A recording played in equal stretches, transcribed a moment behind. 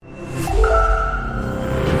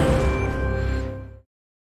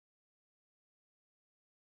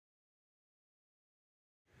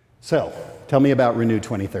So, tell me about Renew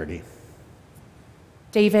 2030.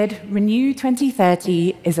 David, Renew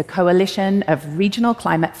 2030 is a coalition of regional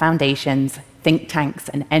climate foundations, think tanks,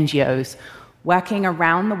 and NGOs working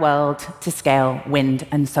around the world to scale wind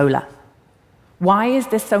and solar. Why is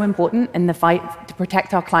this so important in the fight to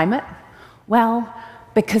protect our climate? Well,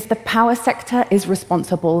 because the power sector is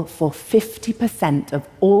responsible for 50% of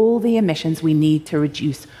all the emissions we need to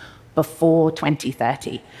reduce before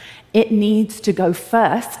 2030. It needs to go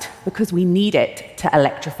first because we need it to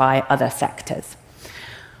electrify other sectors.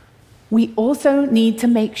 We also need to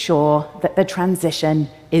make sure that the transition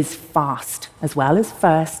is fast. As well as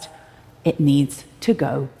first, it needs to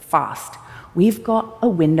go fast. We've got a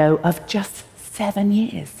window of just 7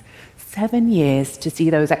 years. 7 years to see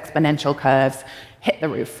those exponential curves hit the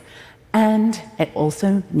roof. And it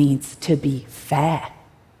also needs to be fair.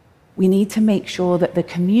 We need to make sure that the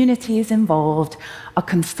communities involved are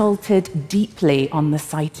consulted deeply on the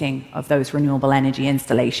siting of those renewable energy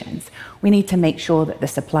installations. We need to make sure that the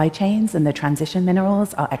supply chains and the transition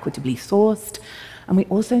minerals are equitably sourced. And we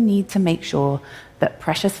also need to make sure that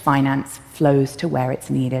precious finance flows to where it's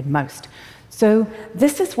needed most. So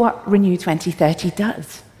this is what Renew 2030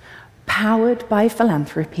 does. Powered by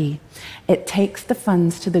philanthropy, it takes the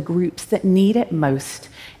funds to the groups that need it most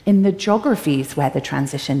in the geographies where the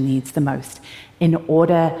transition needs the most in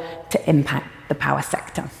order to impact the power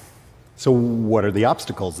sector. So what are the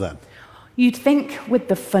obstacles then? You'd think with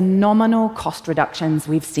the phenomenal cost reductions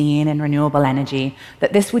we've seen in renewable energy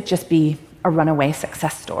that this would just be a runaway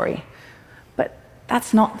success story. But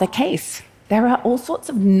that's not the case. There are all sorts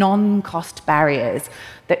of non-cost barriers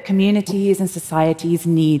that communities and societies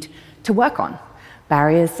need to work on.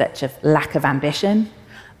 Barriers such as lack of ambition,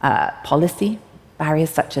 policy, barriers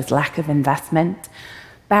such as lack of investment,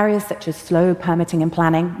 barriers such as slow permitting and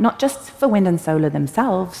planning, not just for wind and solar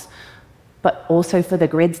themselves, but also for the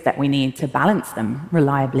grids that we need to balance them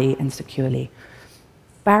reliably and securely.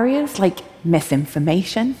 Barriers like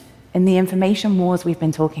misinformation. In the information wars we've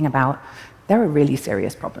been talking about, there are really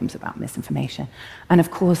serious problems about misinformation. And of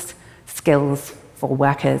course, skills for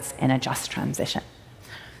workers in a just transition.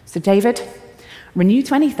 So David, Renew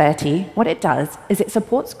 2030, what it does is it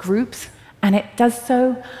supports groups, and it does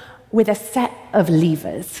so with a set of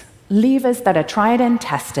levers that are tried and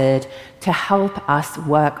tested to help us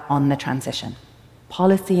work on the transition.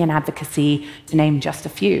 Policy and advocacy, to name just a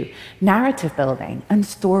few, narrative building and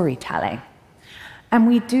storytelling. And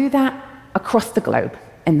we do that across the globe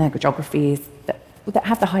in the geographies that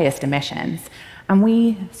have the highest emissions. And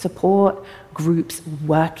we support groups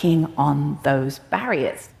working on those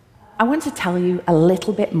barriers. I want to tell you a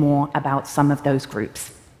little bit more about some of those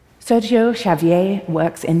groups. Sergio Xavier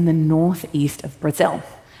works in the northeast of Brazil,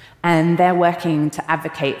 and they're working to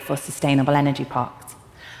advocate for sustainable energy parks.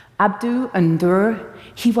 Abdou Ndour,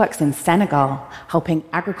 he works in Senegal, helping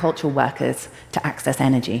agricultural workers to access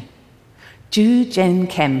energy. Ju Jin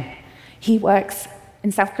Kim, he works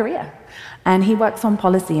in South Korea, and he works on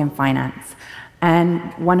policy and finance.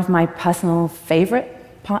 And one of my personal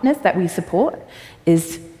favorite partners that we support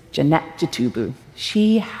is Jeanette Jatubu.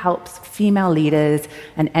 She helps female leaders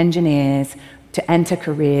and engineers to enter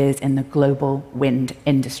careers in the global wind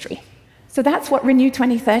industry. So that's what Renew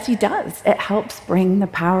 2030 does. It helps bring the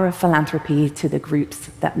power of philanthropy to the groups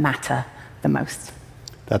that matter the most.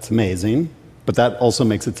 That's amazing. But that also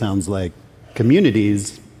makes it sound like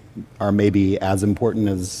communities are maybe as important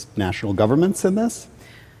as national governments in this?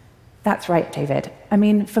 That's right, David. I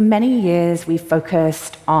mean, for many years, we've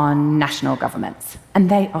focused on national governments, and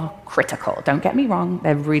they are critical. Don't get me wrong,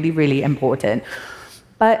 they're really, really important.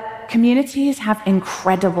 But communities have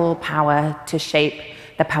incredible power to shape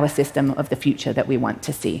the power system of the future that we want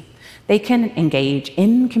to see. They can engage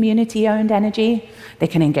in community-owned energy, they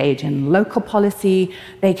can engage in local policy,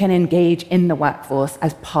 they can engage in the workforce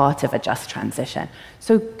as part of a just transition.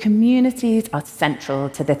 So communities are central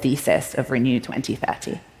to the thesis of Renew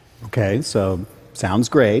 2030. Okay, so sounds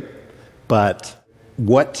great, but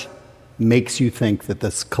what makes you think that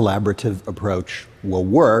this collaborative approach will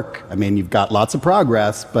work? I mean, you've got lots of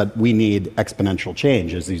progress, but we need exponential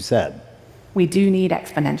change, as you said. We do need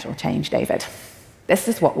exponential change, David. This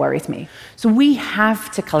is what worries me. So we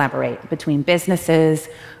have to collaborate between businesses,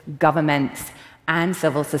 governments, and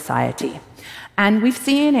civil society. And we've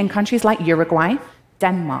seen in countries like Uruguay,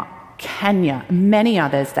 Denmark, Kenya, and many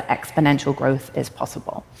others that exponential growth is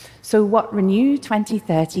possible. So what Renew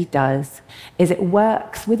 2030 does is it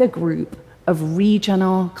works with a group of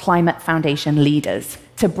regional climate foundation leaders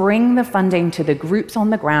to bring the funding to the groups on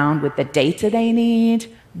the ground with the data they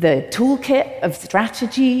need, the toolkit of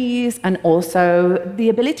strategies, and also the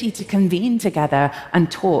ability to convene together and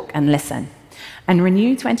talk and listen. And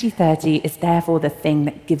Renew 2030 is therefore the thing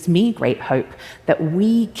that gives me great hope that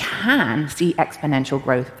we can see exponential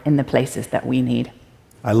growth in the places that we need.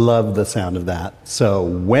 I love the sound of that. So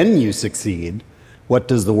when you succeed, what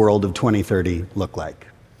does the world of 2030 look like?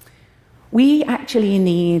 We actually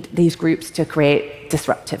need these groups to create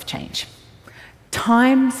disruptive change.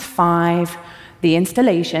 ×5 the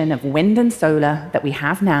installation of wind and solar that we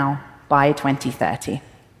have now by 2030,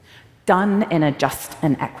 done in a just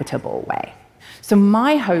and equitable way. So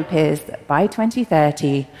my hope is that by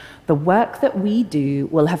 2030, the work that we do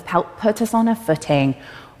will have helped put us on a footing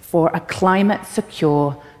for a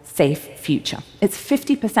climate-secure, safe future. It's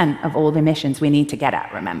 50% of all the emissions we need to get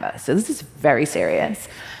at, remember. So this is very serious.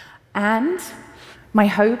 And my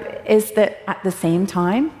hope is that at the same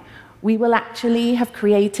time, we will actually have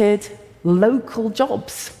created local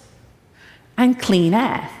jobs and clean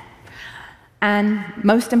air. And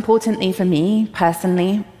most importantly for me,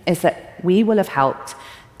 personally, is that we will have helped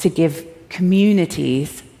to give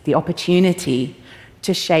communities the opportunity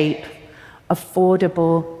to shape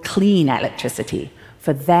affordable, clean electricity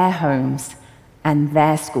for their homes and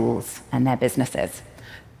their schools and their businesses.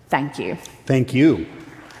 Thank you. Thank you.